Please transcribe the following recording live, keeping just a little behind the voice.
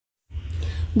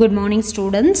Good morning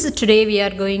students. Today we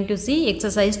are going to see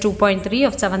exercise 2.3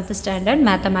 of 7th standard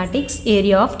mathematics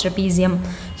area of trapezium.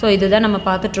 So இதுதான் நம்ம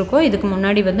பார்த்துட்டு இருக்கோம். இதுக்கு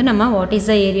முன்னாடி வந்து நம்ம what is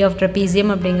the area of trapezium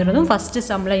அப்படிங்கறதும் first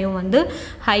sumலையும் வந்து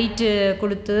height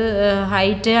கொடுத்து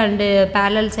height and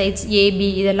parallel sides AB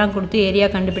இதெல்லாம் கொடுத்து ஏரியா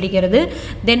கண்டுபிடிக்கிறது,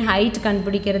 then height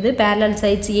கண்டுபிடிக்கிறது, parallel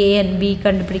sides A and B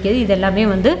கண்டுபிடிக்கிறது இதெல்லாமே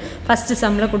வந்து first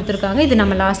sumல கொடுத்திருக்காங்க. இது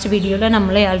நம்ம லாஸ்ட் வீடியோல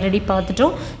நம்மளே ஆல்ரெடி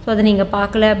பார்த்துட்டோம். சோ அத நீங்க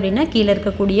பார்க்கல அப்படினா கீழ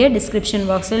இருக்கக்கூடிய description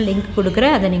box லிங்க்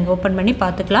கொடுக்கிறேன், அதை நீங்க ஓபன் பண்ணி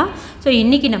பார்த்துக்கலாம். சோ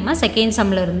இன்னைக்கு நம்ம செகண்ட்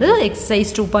சம்ல இருந்து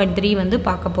எக்சர்சைஸ் 2.3 வந்து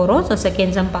பார்க்க போறோம். சோ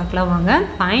செகண்ட் சம் பார்க்கலாம் வாங்க.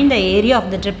 Find the area of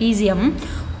the trapezium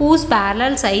whose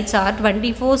parallel sides are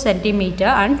 24 cm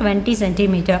and 20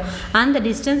 cm and the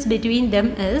distance between them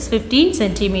is 15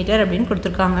 cm அப்படினு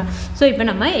கொடுத்திருக்காங்க. சோ இப்போ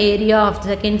நம்ம area of the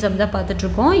second sum தான் பார்த்துட்டு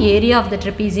இருக்கோம். ஏரியா ஆஃப் தி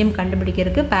trapezium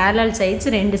கண்டுபிடிக்கிறதுக்கு parallel sides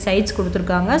ரெண்டு sides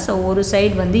கொடுத்திருக்காங்க. சோ ஒரு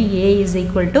சைடு வந்து A is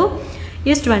equal to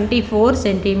is 24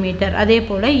 cm. அதே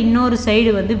போல இன்னொரு சைடு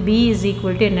வந்து B is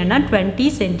equal to என்னன்னா 20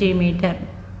 cm.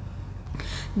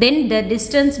 Then the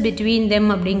distance between them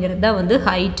அப்படிங்கிறது தான் வந்து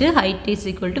height is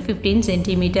equal to 15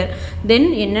 cm. Then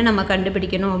என்ன நம்ம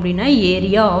கண்டுபிடிக்கணும் அப்படினா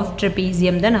area of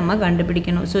trapezium தான் நம்ம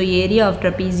கண்டுபிடிக்கணும். So area of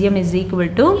trapezium is equal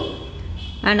to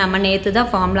நம்ம நேத்து தான்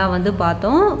ஃபார்முலா வந்து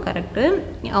பார்த்தோம், correct,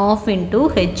 half into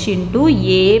h into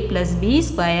a plus b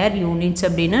square units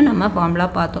அப்படினு நம்ம ஃபார்முலா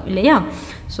பார்த்தோம் இல்லையா.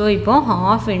 சோ இப்போ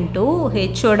half into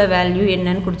h ஓட வேல்யூ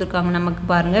என்னன்னு கொடுத்திருக்காங்க நமக்கு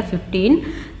பாருங்க 15,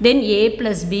 then a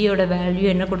plus b ஓட வேல்யூ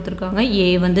என்ன கொடுத்திருக்காங்க, a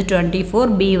வந்து 24,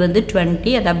 b வந்து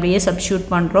 20, அதை அப்படியே சப்ஸ்டிட்யூட்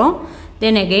பண்றோம்.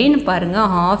 then again பாருங்க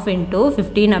half into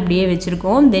 15 அப்படியே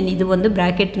வெச்சிருக்கோம், then இது வந்து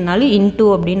பிராக்கெட்னால into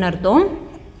அப்படினு அர்த்தம்.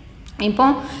 இப்போ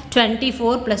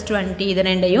 24 plus 20 இது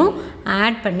ரெண்டையும்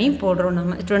ஆட் பண்ணி போடுறோம்.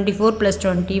 நம்ம 24 plus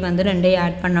 20 வந்து ரெண்டையும்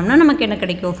ஆட் பண்ணோம்னா நமக்கு என்ன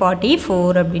கிடைக்கும்,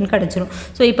 44 அப்படினு கிடைச்சிரும்.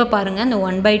 சோ இப்போ பாருங்க அந்த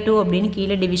 1/2 அப்படினு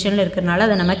கீழ டிவிஷன்ல இருக்கறனால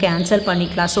அதை நம்ம கேன்சல்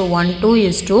பண்ணிக்கலாம். சோ 1 2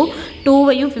 is 2,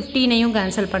 2வையும் 15ஐயும்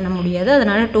கேன்சல் பண்ண முடியாது,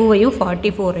 அதனால 2வையும்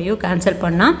 44ஐயும் கேன்சல்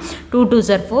பண்ணா 2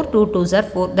 2s are 4, 2 2s are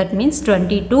 4, that means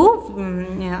 22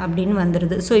 அப்படினு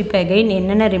வந்துருது. சோ இப்போ again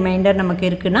என்னென்ன ரிமைண்டர் நமக்கு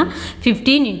இருக்குனா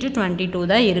 15 into 22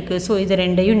 தான் இருக்கு. சோ இது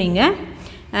ரெண்டையும் நீங்க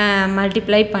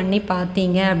மல்டிப்ளை பண்ணி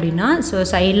பார்த்தீங்க அப்படினா சோ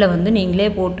சைடுல வந்து நீங்களே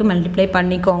போட்டு மல்டிப்ளை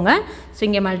பண்ணிக்கோங்க. சோ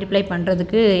இங்க மல்டிப்ளை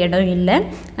பண்றதுக்கு இடம் இல்ல.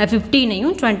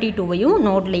 15ஐயும் 22வையும்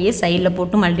நோட்லயே சைடுல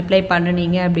போட்டு மல்டிப்ளை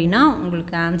பண்ணுனீங்க அப்படினா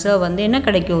உங்களுக்கு ஆன்சர் வந்து என்ன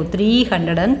கிடைக்கும்,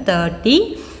 330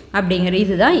 அப்படிங்கற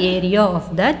இதுதான் ஏரியா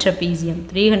ஆஃப் தி trapezium.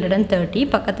 330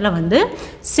 பக்கத்துல வந்து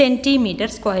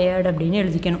சென்டிமீட்டர் ஸ்கொயர்ட் அப்படினு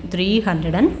எழுதிக்கணும்.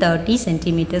 330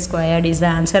 centimetre squared is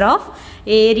the answer of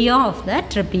area of the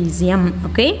trapezium.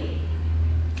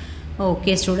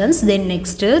 Okay students, then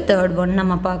next third one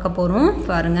நம்ம பார்க்க போறோம்.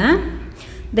 பாருங்க,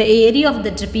 the area of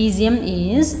the trapezium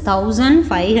is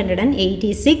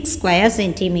 1586 square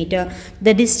centimeter.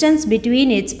 The distance between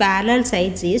its parallel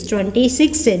sides is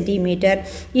 26 centimeter.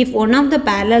 If one of the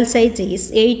parallel sides is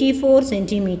 84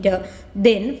 centimeter,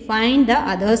 then find the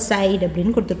other side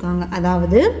அப்படினு கொடுத்திருக்காங்க.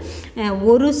 அதாவது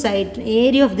ஒரு side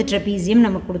area of the trapezium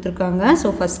நமக்கு கொடுத்திருக்காங்க. So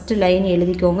first line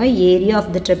எழுதிக்கோங்க, area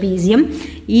of the trapezium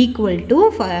equal to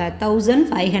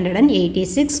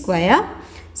 1586 square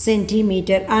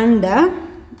centimeter and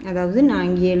அதாவது நான்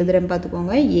இங்க எழுதுறேன்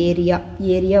பாத்துக்கோங்க,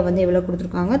 ஏரியா வந்து எவ்வளவு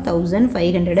கொடுத்திருக்காங்க,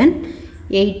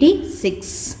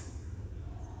 1586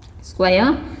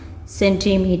 square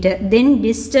centimeter. Then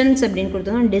distance அப்படினு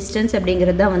கொடுத்திருக்காங்க, distance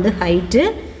அப்படிங்கிறது தான் வந்து height.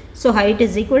 So height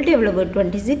is equal to எவ்வளவு,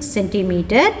 26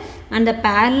 centimeter and the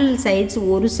parallel sides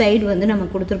ஒரு சைடு வந்து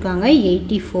நமக்கு கொடுத்திருக்காங்க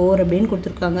 84 அப்படினு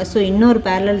கொடுத்திருக்காங்க. So இன்னொரு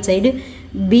parallel side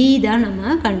B தான் நம்ம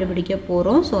கண்டுபிடிக்க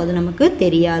போறோம். சோ அது நமக்கு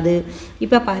தெரியாது.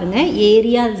 இப்போ பாருங்க,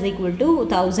 ஏரியா is equal to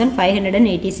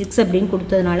 1586 அப்படினு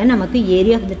கொடுத்ததனால நமக்கு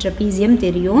ஏரியா ஆஃப் தி trapezium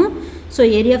தெரியும். So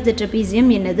area of the trapezium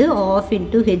என்னது, half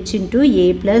into h into a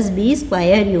plus b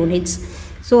square units.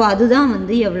 So அதுதான்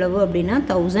வந்து எவ்வளவு அப்படினா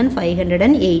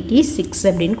 1586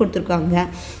 அப்படினு கொடுத்திருக்காங்க.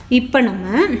 இப்போ நம்ம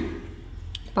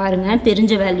பாருங்க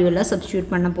தெரிஞ்ச வேல்யூ எல்லாம்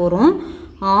சப்ஸ்டிட்யூட் பண்ண போறோம்.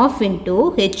 half into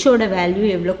h ஓட வேல்யூ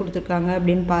எவ்வளவு கொடுத்திருக்காங்க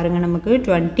அப்படினு பாருங்க, நமக்கு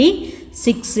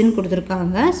 26 ன்னு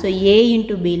கொடுத்திருக்காங்க. சோ a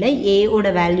into b ல a ஓட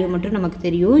வேல்யூ மட்டும் நமக்கு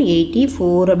தெரியும்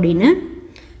 84 அப்படினு,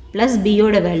 plus b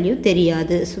ஓட வேல்யூ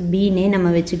தெரியாது. சோ b நே நம்ம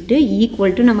வெச்சிட்டு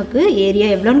ஈக்குவல் டு நமக்கு ஏரியா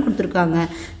எவ்வளவுன்னு கொடுத்திருக்காங்க,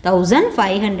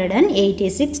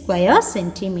 1586 ஸ்கொயர்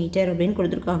சென்டிமீட்டர் அப்படினு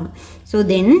கொடுத்திருக்காங்க. சோ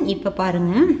தென் இப்போ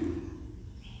பாருங்க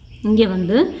இங்க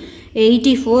வந்து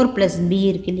 84 plus b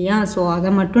இருக்கு இல்லையா. சோ அத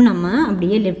மட்டும் நம்ம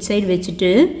அப்படியே லெஃப்ட் சைடு வெச்சிட்டு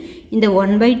இந்த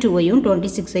 1/2ஐயும்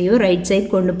 26ஐயும் ரைட் சைடு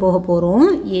கொண்டு போக போறோம்.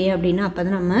 a அப்படினா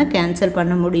அப்பதான் நம்ம கேன்சல்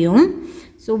பண்ண முடியும்.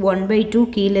 So 1/2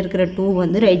 கீழ இருக்கிற 2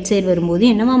 வந்து ரைட் சைடு வரும்போது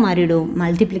என்னவா மாறிடும்,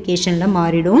 மல்டிப்ளிகேஷன்ல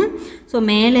மாறிடும். சோ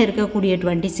மேலே இருக்கக்கூடிய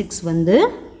 26 வந்து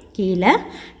கீழே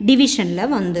டிவிஷன்ல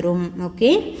வந்துரும். ஓகே,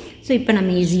 ஸோ இப்போ நம்ம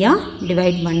ஈஸியாக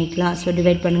டிவைட் பண்ணிக்கலாம். ஸோ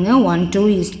டிவைட் பண்ணுங்கள். 1 2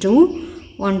 is 2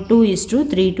 1 2 is 2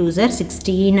 3 2s are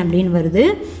 16 அப்படின்னு வருது.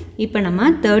 இப்போ நம்ம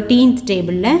 13th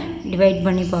டேபிளில் டிவைட்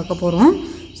பண்ணி பார்க்க போகிறோம்.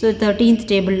 ஸோ 13th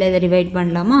டேபிளில் இதை டிவைட்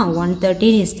பண்ணலாமா?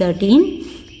 113 is 13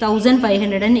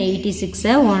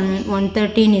 1586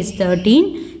 113 is 13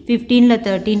 15ல்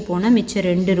 13 போனால் மிச்சம்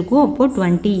 2 இருக்கும். அப்போது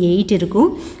 28 இருக்கும்.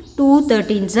 2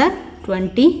 13s are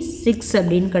 26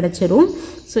 அப்படின்னு கிடச்சிரும்.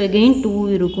 ஸோ எகெயின் 2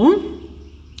 இருக்கும்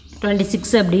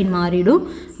 26 அப்படின்னு மாறிடும்.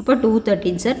 அப்போ 2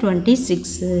 13s are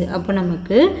 26. அப்போ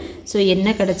நமக்கு ஸோ என்ன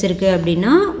கிடச்சிருக்கு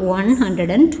அப்படின்னா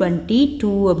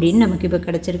 122 அப்படின்னு நமக்கு இப்போ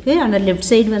கிடச்சிருக்கு. ஆனால் லெஃப்ட்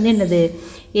சைடு வந்து என்னது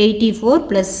 84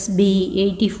 + b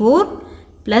 84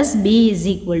 + b is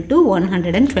equal to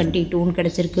 122ன்னு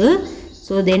கிடச்சிருக்கு.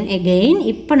 ஸோ தென் எகெயின்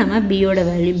இப்போ நம்ம பியோட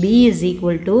value b is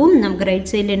equal to நமக்கு ரைட்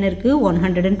சைடில் என்ன இருக்குது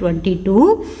 122.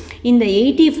 இந்த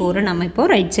 84 நம்ம இப்போ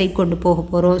ரைட் சைட் கொண்டு போக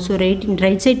போகிறோம். ஸோ ரைட்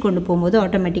சைட் கொண்டு போகும்போது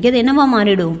ஆட்டோமேட்டிக்காக அது என்னவா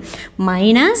மாறிடும்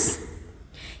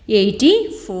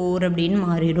 -84 அப்படின்னு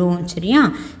மாறிடும். சரியா?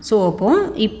 ஸோ அப்போது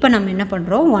இப்போ நம்ம என்ன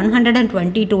பண்ணுறோம்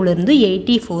 122லேருந்து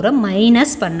 84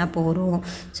 மைனஸ் பண்ண போகிறோம்.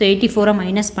 ஸோ 84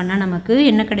 மைனஸ் பண்ணால் நமக்கு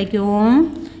என்ன கிடைக்கும்?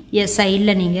 எஸ்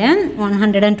சைடில் நீங்கள்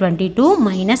 122 -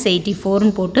 84ன்னு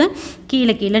போட்டு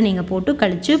கீழே நீங்கள் போட்டு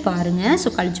கழித்து பாருங்கள். ஸோ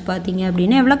கழித்து பார்த்தீங்க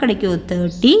அப்படின்னா எவ்வளோ கிடைக்கும்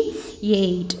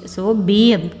 38. So b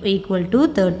equal to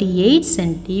 38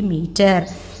 centimetre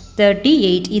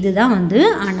 38. இதுதான் வந்து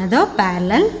another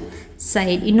parallel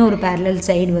side. இன்னொரு parallel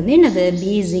side வந்து என்னது b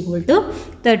is equal to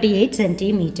 38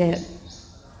 centimetre.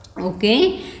 Okay,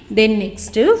 then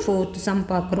next 4th some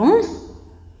பார்க்குறோம்.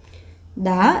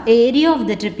 The area of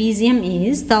the trapezium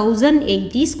is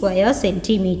 1080 square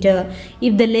centimeter.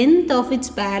 If the length of its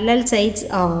parallel sides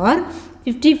are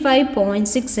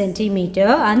 55.6 centimeter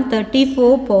and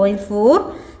 34.4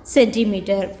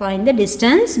 centimeter, find the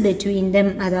distance between them.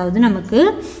 அதாவது நமக்கு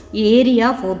area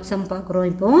 4th sum பார்க்குறோம்.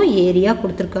 இப்போ area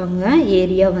கொடுத்துருக்காங்க.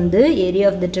 Area வந்து area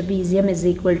of the trapezium is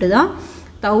equal to தான்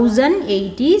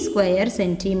 1080 square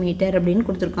centimeter அப்படின்னு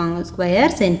கொடுத்துருக்காங்க.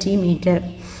 Square centimetre.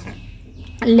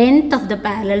 length of the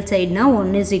parallel side na 1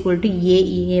 is equal to a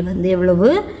வந்து எவ்வளவு?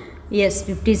 yes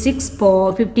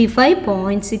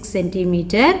 55.6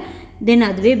 centimeter. then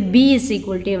அதுவே b is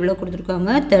equal to எவ்வளோ கொடுத்துருக்காங்க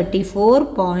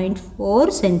 34.4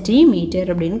 centimeter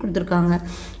அப்படின்னு கொடுத்துருக்காங்க.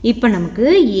 இப்போ நமக்கு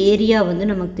ஏரியா வந்து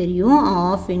நமக்கு தெரியும்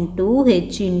half into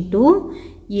h into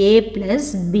a plus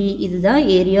b. இதுதான்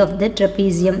area of the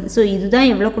trapezium. So இதுதான்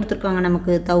எவ்வளோ கொடுத்துருக்காங்க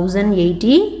நமக்கு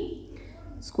 1080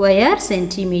 ஸ்கொயர்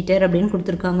சென்டிமீட்டர் அப்படின்னு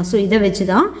கொடுத்துருக்காங்க. ஸோ இதை வச்சு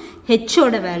தான்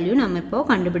ஹெச்சோட வேல்யூ நம்ம இப்போ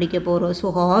கண்டுபிடிக்க போகிறோம். ஸோ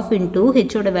half into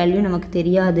ஹெச்சோட வேல்யூ நமக்கு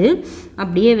தெரியாது.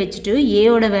 அப்படியே வச்சுட்டு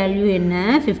ஏயோட வேல்யூ என்ன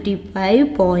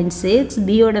 55.6,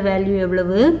 பியோட வேல்யூ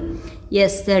எவ்வளவு?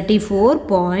 எஸ்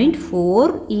 34.4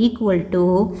 ஈக்குவல் டு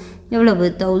எவ்வளவு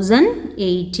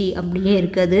 1080 அப்படியே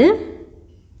இருக்குது.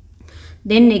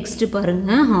 தென் நெக்ஸ்ட்டு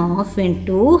பாருங்கள் half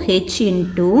into h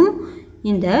into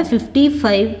இந்த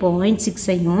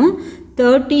 55.6ஐயும்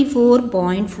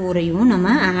 34.4ஐயும்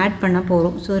நம்ம ஆட் பண்ண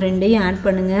போகிறோம். ஸோ ரெண்டையும் ஆட்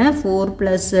பண்ணுங்கள். 4 +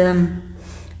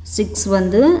 6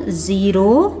 வந்து 0.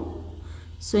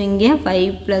 ஸோ இங்கே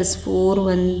 5 + 4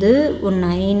 வந்து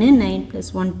 9 9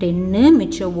 + 1 10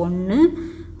 மிச்சம் 1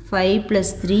 5 +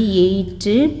 3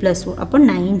 8 + 1 அப்போ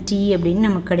 90 அப்படின்னு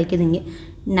நமக்கு கிடைக்குதுங்க.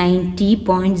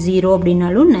 90.0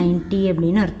 அப்படின்னாலும் 90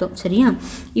 அப்படின்னு அர்த்தம். சரியா?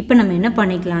 இப்போ நம்ம என்ன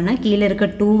பண்ணிக்கலாம்னா கீழே இருக்க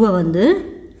 2வை வந்து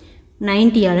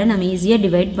 90ஆல் நம்ம ஈஸியாக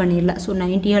டிவைட் பண்ணிடலாம். ஸோ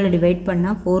 90ஆல் டிவைட்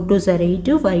பண்ணால் 4 2s are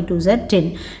 8 5 2s are 10.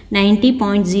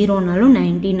 90.0னாலும்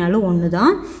 90னாலும் ஒன்று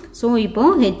தான். ஸோ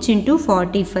இப்போது h into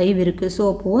 45 இருக்குது. ஸோ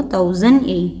அப்போது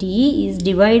 1080 is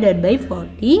divided by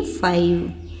 45.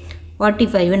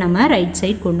 45 நம்ம ரைட்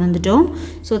சைட் கொண்டு வந்துட்டோம்.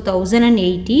 So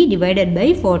 1080 divided by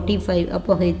 45.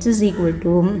 அப்போ h is equal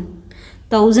to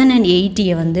 1080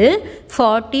 வந்து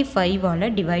 45ஆல்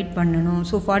டிவைட் பண்ணணும்.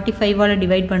 ஸோ 45ஆல்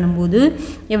டிவைட் பண்ணும்போது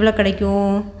எவ்வளோ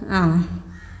கிடைக்கும்?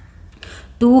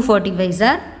 245s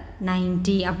are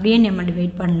 90 அப்படியே நம்ம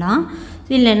டிவைட் பண்ணலாம்.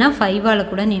 இல்லைன்னா 5ஆல்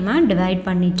கூட நம்ம டிவைட்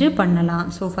பண்ணிவிட்டு பண்ணலாம்.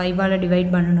 ஸோ 5ஆல்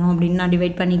டிவைட் பண்ணணும் அப்படின்னு நான்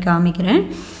டிவைட் பண்ணி காமிக்கிறேன்.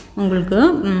 உங்களுக்கு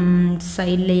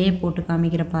சைட்லேயே போட்டு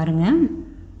காமிக்கிற பாருங்கள்.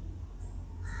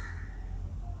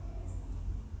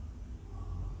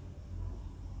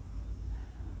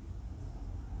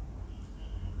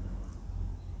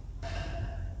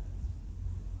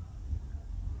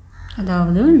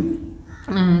 அதாவது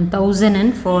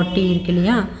 1040 இருக்கு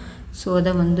இல்லையா? ஸோ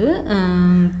அதை வந்து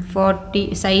 40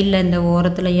 சைடில் இந்த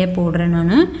ஓரத்துலையே போடுறேன்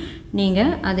நான்.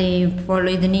 நீங்கள் அதை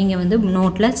இது நீங்கள் வந்து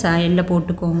நோட்டில் சைடில்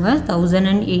போட்டுக்கோங்க.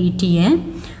 1080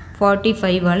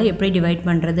 45 ஆல் எப்படி டிவைட்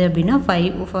பண்ணுறது அப்படின்னா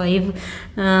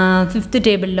 5th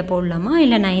டேபிளில் போடலாமா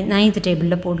இல்லை 9th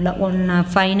டேபிளில் போடலாம்.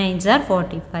 5 9s are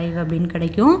 45 அப்படின்னு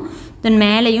கிடைக்கும். தென்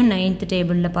மேலேயும் 9th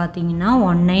டேபிளில் பார்த்தீங்கன்னா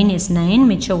 1 9 is 9,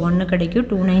 மிச்சம் 1 கிடைக்கும்.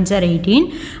 2 9s are 18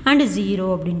 அண்ட் 0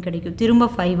 அப்படின்னு கிடைக்கும்.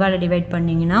 திரும்ப 5 ஆல் டிவைட்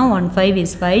பண்ணிங்கன்னா 1 5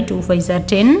 is 5, 2 5s are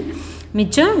 10,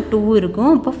 மிச்சம் 2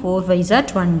 இருக்கும். இப்போ 4 5s are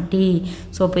 20.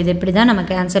 ஸோ இப்போ இது எப்படி தான் நம்ம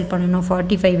கேன்சல் பண்ணணும்.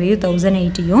 45ஐயும்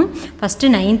 1080யும் ஃபஸ்ட்டு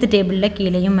 9th டேபிளில்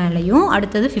கீழேயும் மேலேயும்,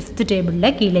 அடுத்தது 5th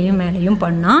டேபிளில் கீழேயும் மேலேயும்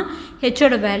பண்ணால்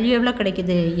ஹெச்சோட வேல்யூ எவ்வளோ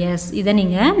கிடைக்குது. எஸ், இதை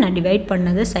நான் டிவைட்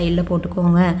பண்ணது சைடில்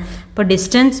போட்டுக்கோங்க. இப்போ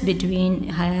டிஸ்டன்ஸ் பிட்வீன்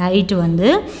ஹைட் வந்து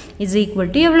இஸ்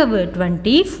ஈக்குவல் டு எவ்வளவு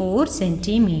 24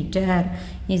 சென்டிமீட்டர்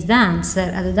இஸ் த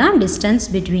ஆன்சர். அதுதான் distance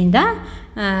between the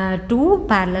two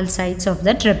parallel sides of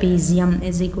the trapezium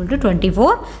is equal to 24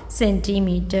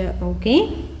 centimeter. Okay,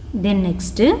 then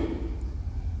next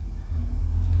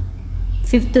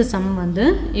fifth sum வந்து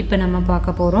இப்போ நம்ம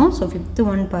பார்க்க போகிறோம். ஸோ 5th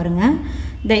one பாருங்க.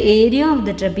 The area of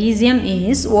the trapezium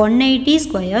is 180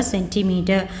 square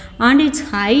centimeter and its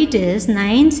height is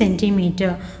 9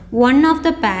 centimeter. One of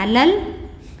the parallel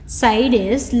side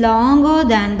is longer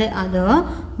than the other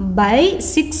by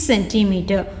 6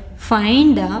 centimeter.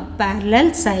 Find the parallel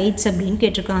sides அப்படின்னு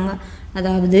கேட்டிருக்காங்க.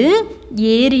 அதாவது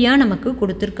area நமக்கு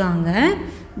கொடுத்துருக்காங்க,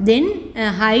 தென்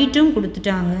ஹைட்டும்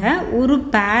கொடுத்துட்டாங்க. ஒரு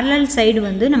parallel side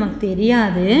வந்து நமக்கு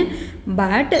தெரியாது,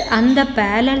 பட் அந்த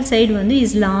parallel சைடு வந்து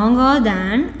இஸ் லாங்கர்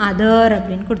தேன் அதர்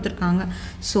அப்படின்னு கொடுத்துருக்காங்க.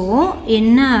 ஸோ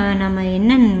நம்ம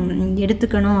என்ன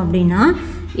எடுத்துக்கணும் அப்படின்னா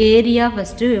ஏரியா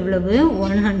ஃபஸ்ட்டு எவ்வளவு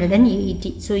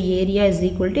 180. So area is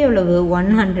equal to எவ்வளவு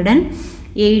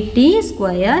 180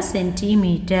 ஸ்கொயர்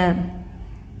சென்டிமீட்டர்.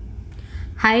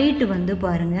 ஹைட் வந்து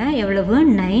பாருங்கள் எவ்வளவு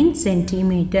 9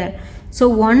 சென்டிமீட்டர். ஸோ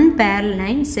 1 parallel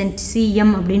 9 cm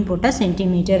அப்படின்னு போட்டால்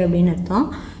சென்டிமீட்டர் அப்படின்னு அர்த்தம்.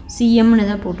 சிஎம்னு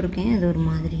தான் போட்டிருக்கேன், அது ஒரு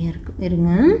மாதிரியாக இருக்குது,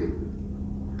 இருங்க.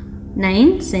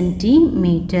 9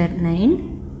 சென்டிமீட்டர், 9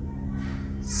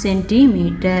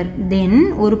 சென்டிமீட்டர். தென்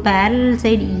ஒரு parallel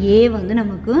சைடு ஏ வந்து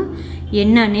நமக்கு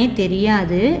என்னன்னே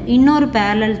தெரியாது, இன்னொரு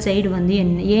parallel சைடு வந்து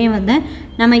என்ன ஏ வந்து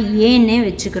நம்ம ஏன்னே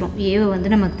வச்சுக்கிறோம். ஏவை வந்து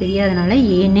நமக்கு தெரியாதனால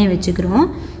ஏன்னே வச்சுக்கிறோம்.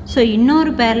 ஸோ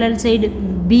இன்னொரு parallel சைடு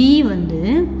பி வந்து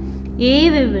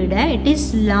ஏவை விட it is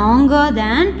longer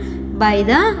than by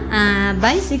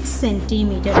 6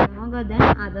 centimetre, longer than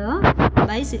other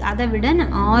by 6, அதை விட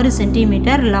 6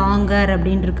 சென்டிமீட்டர் லாங்கர்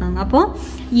அப்படின்னு இருக்காங்க. அப்போது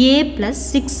ஏ ப்ளஸ்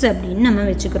 6 அப்படின்னு நம்ம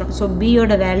வச்சுக்கிறோம். ஸோ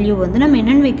பியோட வேல்யூ வந்து நம்ம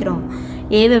என்னென்னு வைக்கிறோம்,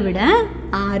 ஏவை விட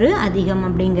 6 அதிகம்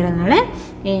அப்படிங்கிறதுனால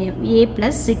ஏ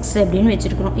ப்ளஸ் 6 அப்படின்னு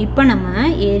வச்சுருக்கிறோம். இப்போ நம்ம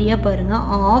ஏரியா பாருங்கள்,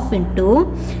 of into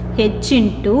H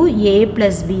into A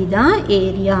plus B தான்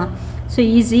area. So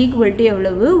is equal to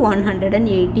எவ்வளவு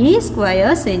 180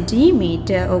 ஸ்கொயர்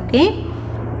சென்டிமீட்டர். ஓகே,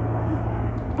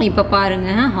 இப்போ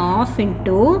பாருங்கள், ஹாஃப்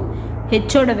இன்ட்டு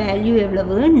ஹெச்சோட வேல்யூ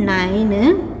எவ்வளவு 9.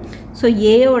 ஸோ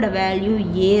ஏயோட வேல்யூ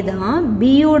ஏ தான்,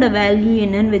 பியோட வேல்யூ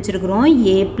என்னன்னு வச்சுருக்கிறோம்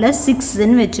ஏ ப்ளஸ்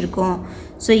 6ன்னு வச்சுருக்கோம்.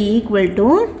 So equal to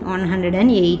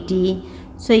 180.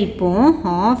 ஸோ இப்போது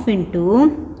half into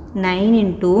 9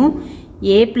 into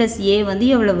A plus A வந்து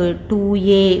எவ்வளவு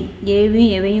 2a,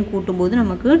 ஏவையும் ஏவையும் கூட்டும்போது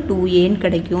நமக்கு 2aன்னு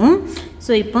கிடைக்கும்.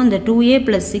 ஸோ இப்போ இந்த 2a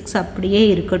 + 6 அப்படியே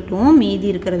இருக்கட்டும், மீதி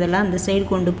இருக்கிறதெல்லாம் அந்த சைடு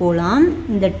கொண்டு போகலாம்.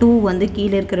 இந்த 2 வந்து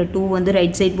கீழே இருக்கிற 2 வந்து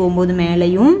ரைட் சைடு போகும்போது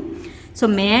மேலேயும்,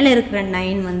 ஸோ மேலே இருக்கிற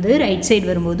 9 வந்து ரைட் சைடு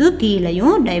வரும்போது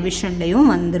கீழேயும்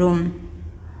டைவிஷன்லையும் வந்துடும்.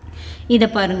 இதை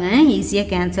பாருங்கள்,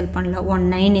 ஈஸியாக கேன்சல் பண்ணலாம். 1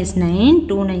 9 is 9,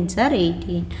 2 9s are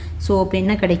 18. ஸோ இப்போ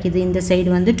என்ன கிடைக்கிது, இந்த சைடு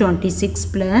வந்து 26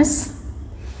 +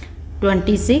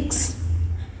 26,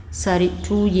 சாரி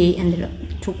 2a அந்த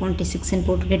 226ன்னு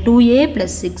போட்டிருக்கேன். 2a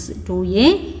 + 6, 2a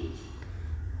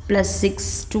 + 6,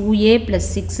 2a +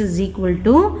 6 is equal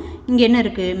to, இங்கே என்ன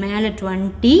இருக்குது மேலே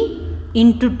 20 ×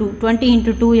 2, 20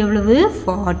 × 2 எவ்வளவு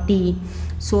 40.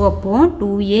 ஸோ அப்போது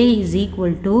 2a is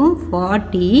equal to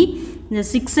 40. இந்த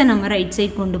 6ஐ நம்ம ரைட்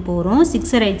சைட் கொண்டு போகிறோம்.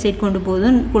 6ஐ ரைட் சைட் கொண்டு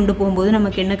போகும்போது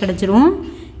நமக்கு என்ன கிடச்சிரும்,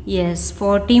 எஸ்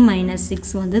 40 - 6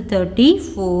 வந்து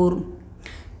 34.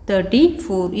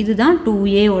 இதுதான்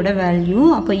 2a ஓட வேல்யூ.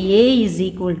 அப்போ a is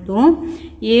equal to,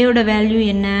 a ஓட வேல்யூ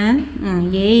என்ன,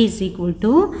 a is equal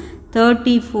to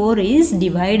 34 is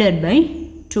divided by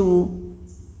 2.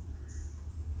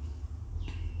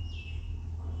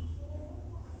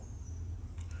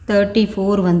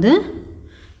 34 வந்து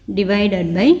divided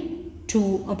by 2.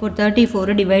 அப்போ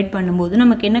 34 டிவைட் பண்ணும்போது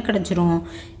நமக்கு என்ன கிடச்சிரும்,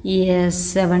 எஸ்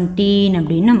 17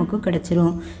 அப்படின்னு நமக்கு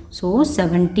கிடச்சிரும். ஸோ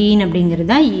 17 அப்படிங்கிறது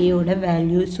தான் ஏயோட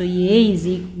value. So A is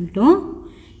equal to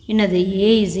என்னது, ஏ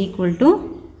இஸ் ஈக்குவல் டு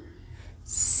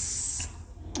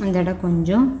அந்த இடம்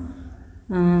கொஞ்சம்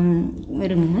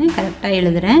இருங்க கரெக்டாக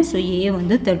எழுதுகிறேன். ஸோ ஏ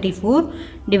வந்து 34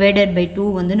 டிவைடட் பை 2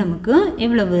 வந்து நமக்கு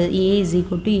எவ்வளவு ஏ இஸ்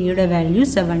ஈக்குவல் டு ஏயோட வேல்யூ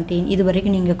 17. இது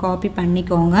வரைக்கும் நீங்கள் காப்பி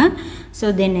பண்ணிக்கோங்க.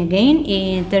 So then again A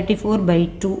 34 by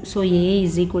 2. So A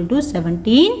is equal to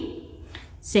 17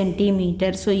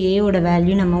 centimetre. So ஏயோட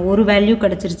value நம்ம ஒரு வேல்யூ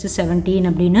கிடச்சிருச்சு 17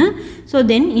 அப்படின்னு. ஸோ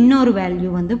தென் இன்னொரு வேல்யூ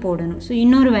வந்து போடணும். ஸோ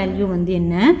இன்னொரு வேல்யூ வந்து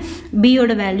என்ன,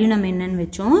 பியோட வேல்யூ நம்ம என்னன்னு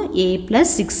வச்சோம், a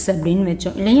 + 6 அப்படின்னு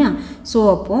வச்சோம் இல்லையா. ஸோ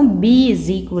அப்போது b இஸ்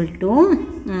ஈக்குவல் டு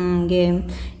இங்கே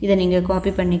இதை நீங்கள்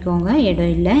காப்பி பண்ணிக்கோங்க,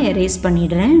 இடம் இல்லை எரேஸ்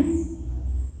பண்ணிடுறேன்.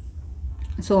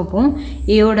 ஸோ அப்போது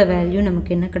ஏயோட வேல்யூ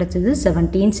நமக்கு என்ன கிடச்சிது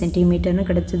 17 சென்டிமீட்டர்னு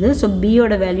கிடச்சிது. ஸோ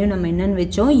பியோட வேல்யூ நம்ம என்னென்னு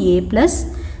வச்சோம் a +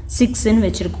 6ன்னு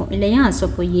வச்சுருக்கோம் இல்லையா. ஸோ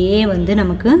அப்போ ஏ வந்து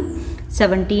நமக்கு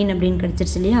 17 அப்படின்னு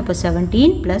கிடச்சிருச்சு இல்லையா. அப்போ 17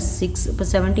 + 6, இப்போ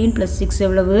 17 + 6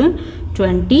 எவ்வளவு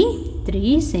 23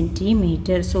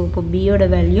 சென்டிமீட்டர். ஸோ இப்போ பியோட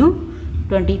வேல்யூ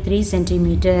 23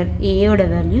 சென்டிமீட்டர், ஏயோட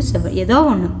வேல்யூ ஏதோ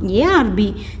ஒன்று ஏ ஆர் பி.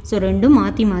 ஸோ ரெண்டும்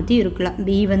மாற்றி மாற்றி இருக்கலாம்.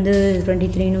 பி வந்து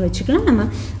 23ன்னு வச்சுக்கலாம்,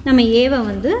 நம்ம ஏவை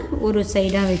வந்து ஒரு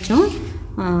சைடாக வச்சோம்.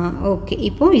 ஓகே,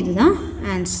 இப்போது இதுதான்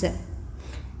ஆன்சர்.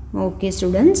 ஓகே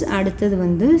ஸ்டூடெண்ட்ஸ், அடுத்தது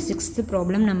வந்து 6th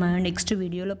ப்ராப்ளம் நம்ம நெக்ஸ்ட்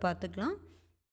வீடியோவில் பார்த்துக்கலாம்.